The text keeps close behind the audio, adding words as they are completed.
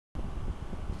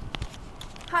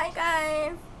Hi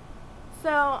guys!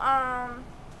 So,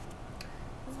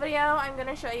 this video I'm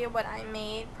gonna show you what I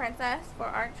made Princess for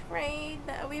our trade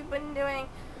that we've been doing.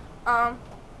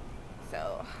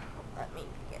 So let me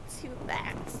get to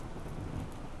that.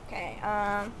 Okay,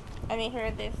 I made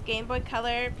her this Game Boy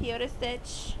Color Peyote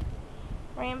Stitch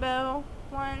rainbow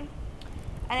one.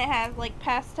 And it has like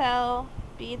pastel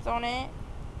beads on it.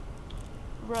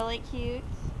 Really cute.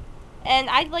 And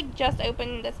I like just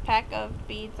opened this pack of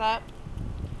beads up.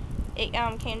 It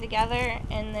came together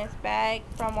in this bag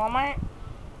from Walmart,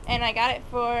 and I got it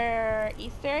for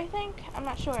Easter, I think. I'm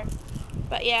not sure,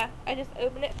 but yeah, I just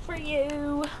opened it for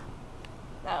you.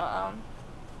 So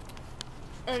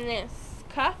and this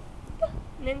cuff,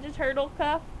 Ninja Turtle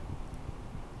cuff,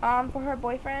 for her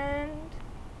boyfriend.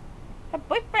 Her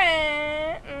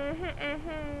boyfriend.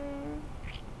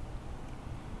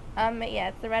 Yeah,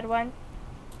 it's the red one.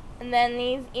 And then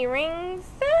these earrings,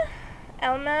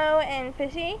 Elmo and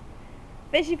Fishy.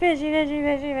 Fishy.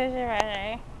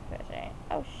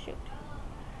 Oh shoot.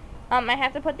 I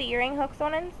have to put the earring hooks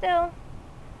on it still.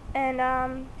 And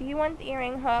do you want the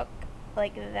earring hook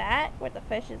like that, where the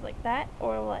fish is like that,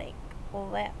 or like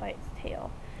that by its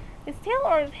tail? His tail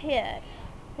or his head?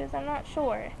 Because I'm not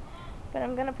sure. But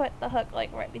I'm gonna put the hook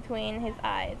like right between his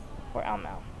eyes for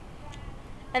Elmo.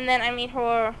 And then I made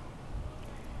her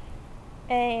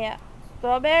a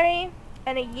strawberry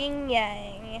and a yin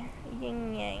yang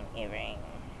earring,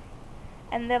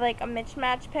 and they're like a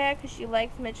mismatch pair because she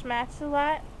likes mismatch a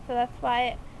lot, so that's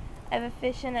why I have a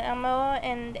fish and an Elmo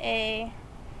and a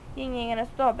yin yang and a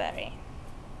strawberry.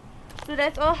 So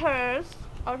that's all hers,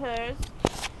 and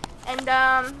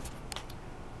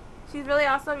she's really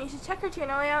awesome. You should check her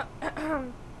channel out.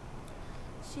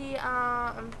 She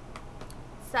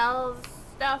sells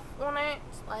stuff on it,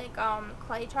 like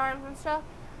clay charms and stuff,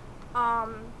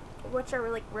 which are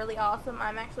really awesome.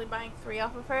 I'm actually buying 3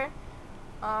 off of her,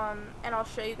 and I'll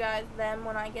show you guys them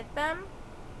when I get them.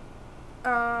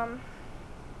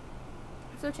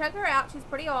 So check her out, she's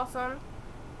pretty awesome.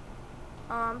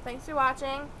 Thanks for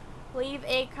watching. Leave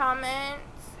a comment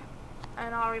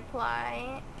and I'll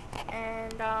reply.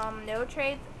 And no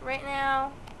trades right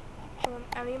now from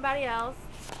anybody else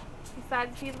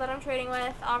besides the people that I'm trading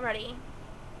with already,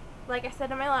 like I said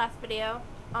in my last video.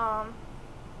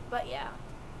 But yeah,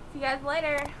 see you guys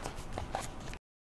later.